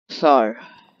So,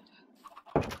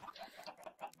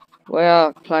 we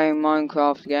are playing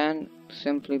Minecraft again,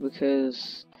 simply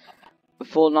because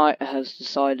Fortnite has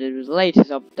decided with the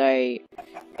latest update,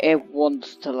 it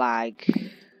wants to lag.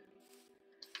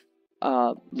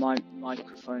 My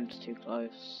microphone's too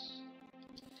close.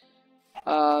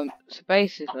 So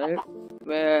basically,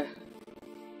 we're...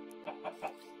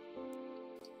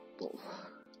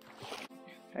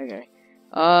 Okay.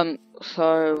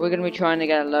 So we're gonna be trying to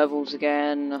get levels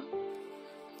again,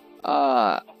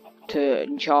 to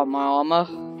enchant my armor.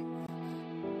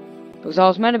 Because I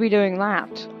was meant to be doing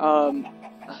that,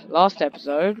 last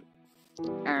episode,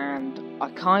 and I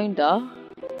kinda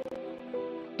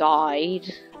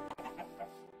died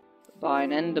by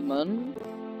an Enderman,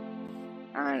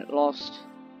 and lost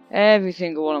every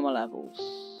single one of my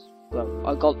levels. Well,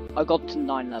 I got to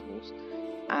 9 levels,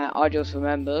 and I just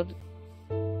remembered,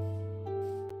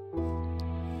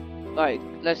 like,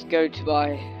 let's go to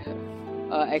my,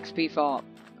 XP farm.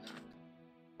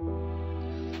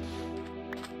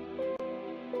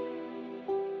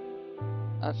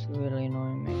 That's really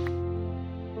annoying me.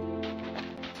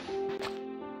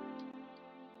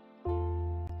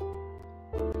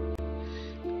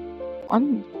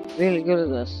 I'm really good at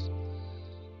this.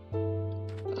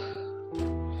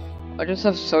 I just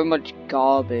have so much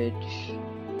garbage.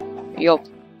 You got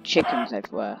chickens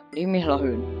everywhere. Leave me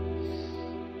alone.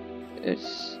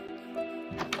 It's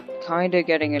kinda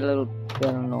getting a little bit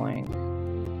annoying.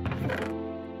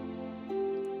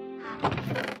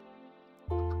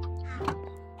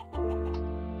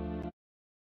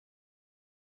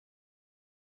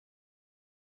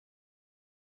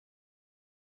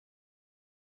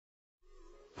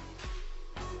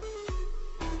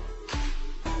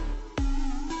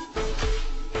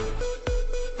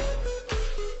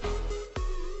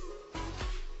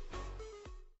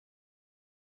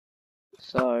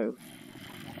 So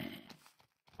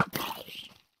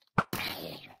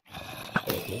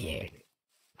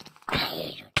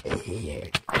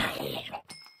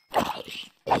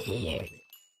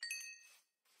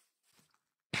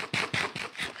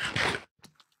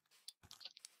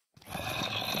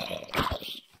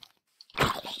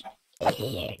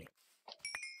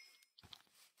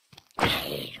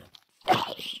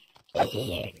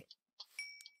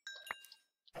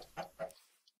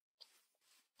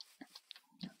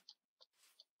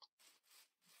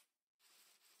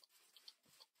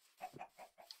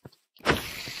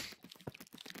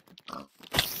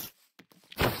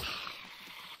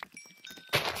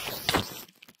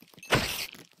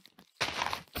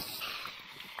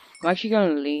I'm actually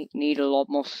gonna need a lot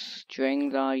more string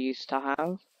than I used to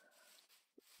have.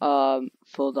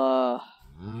 For the...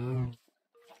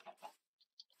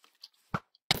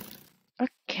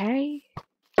 Okay.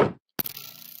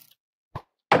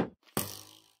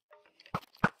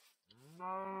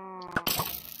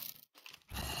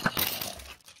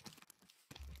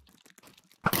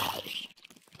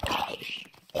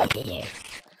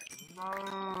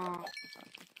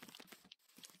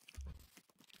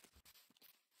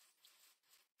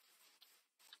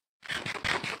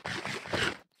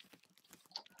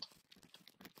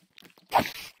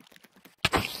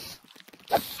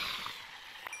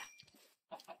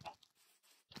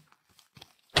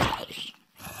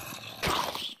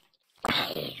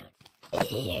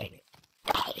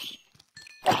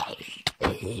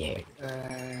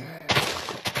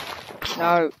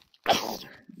 No.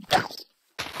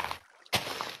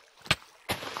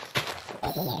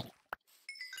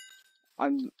 I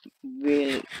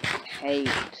really hate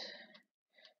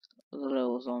the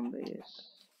little zombies.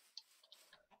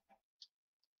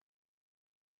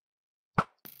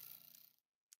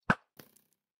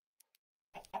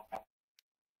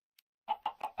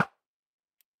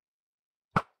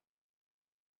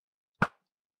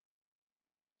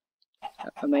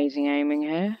 Amazing aiming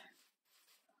here.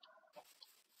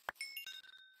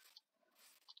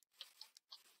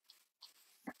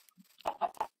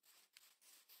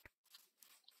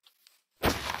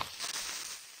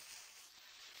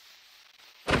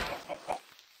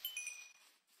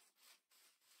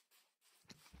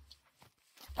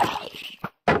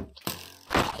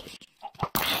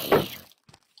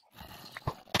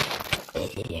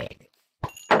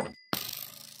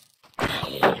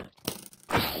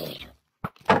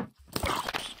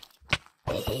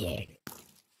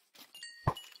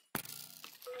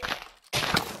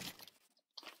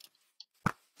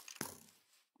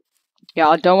 Yeah,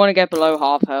 I don't want to get below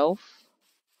half health.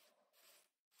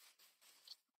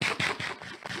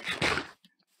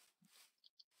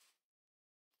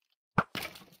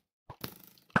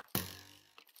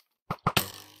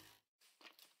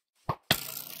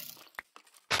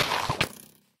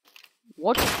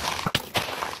 What?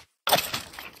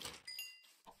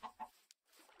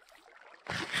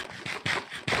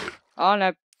 Oh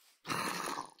no.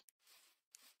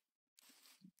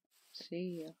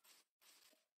 See ya.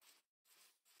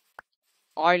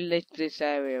 I lit this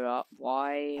area up.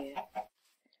 Why?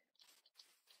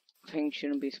 Things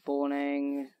shouldn't be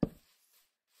spawning.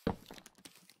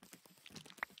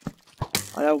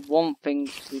 I don't want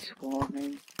things to be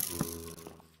spawning.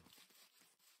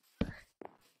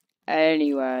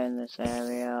 Anywhere in this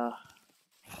area.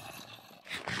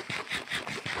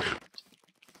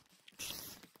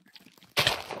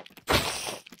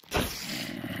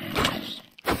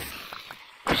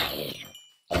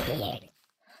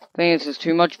 Thing is, there's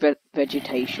too much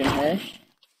vegetation here.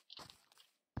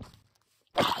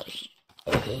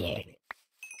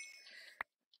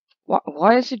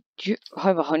 Why is it I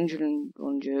have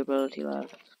 101 durability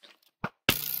left?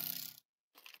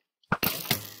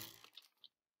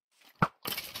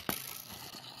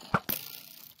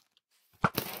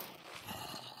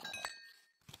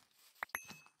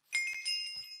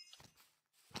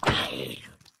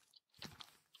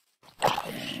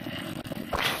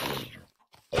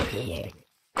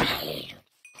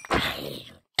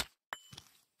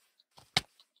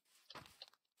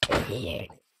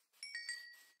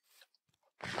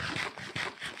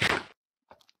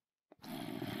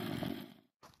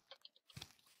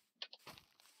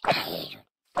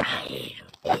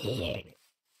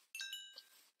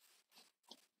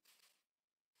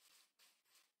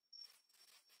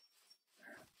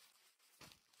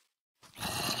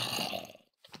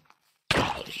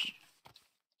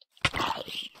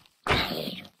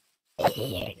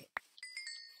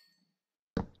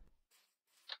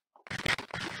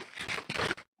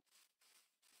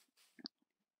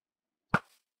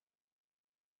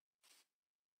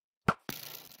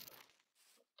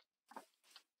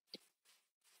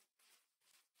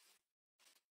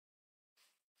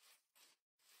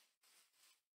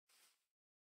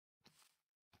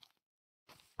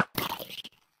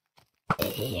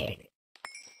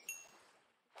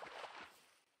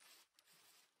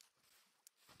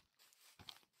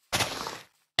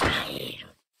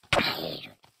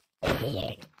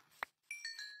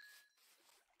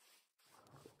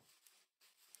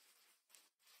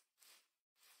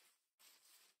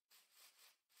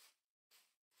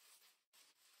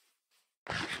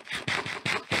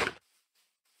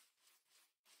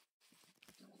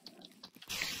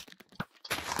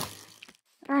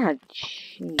 Ah,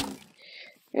 jeez.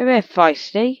 You're a bit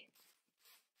feisty.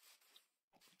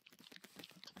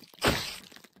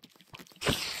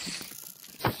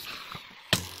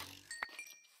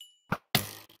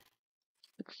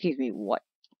 Excuse me, what?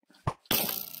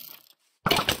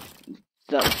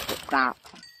 That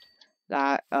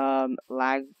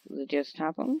lag that just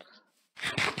happened?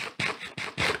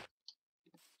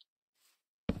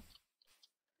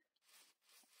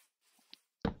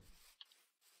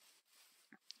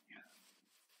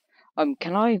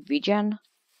 Can I regen?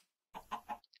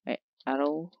 At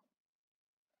all?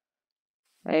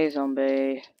 Hey,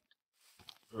 zombie.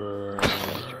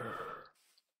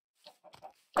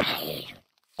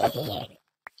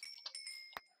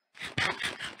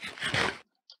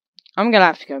 I'm gonna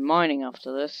have to go mining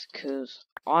after this, cause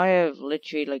I have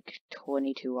literally like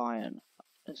 22 iron.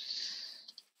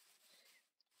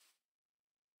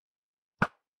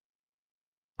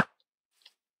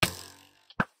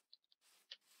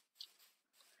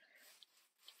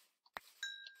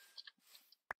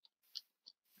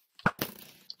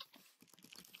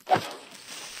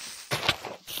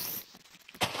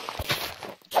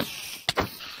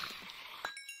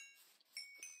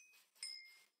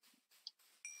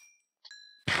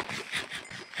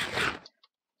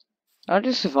 I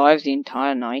just survived the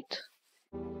entire night.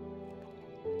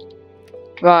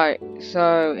 Right,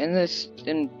 so in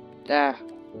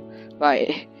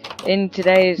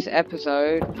today's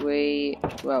episode,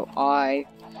 I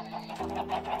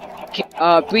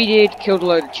breeded, killed a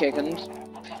load of chickens,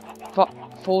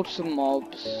 fought some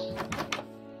mobs,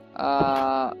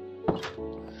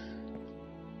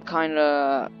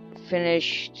 kinda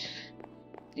finished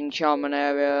the enchantment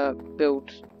area,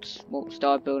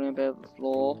 started building a bit of a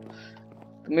floor.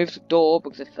 Moved the door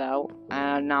because it fell,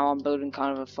 and now I'm building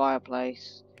kind of a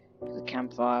fireplace, the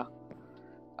campfire.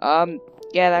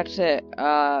 Yeah, that's it.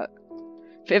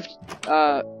 If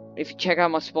you check out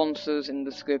my sponsors in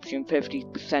the description,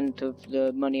 50% of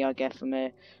the money I get from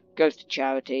it goes to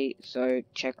charity, so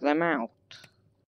check them out.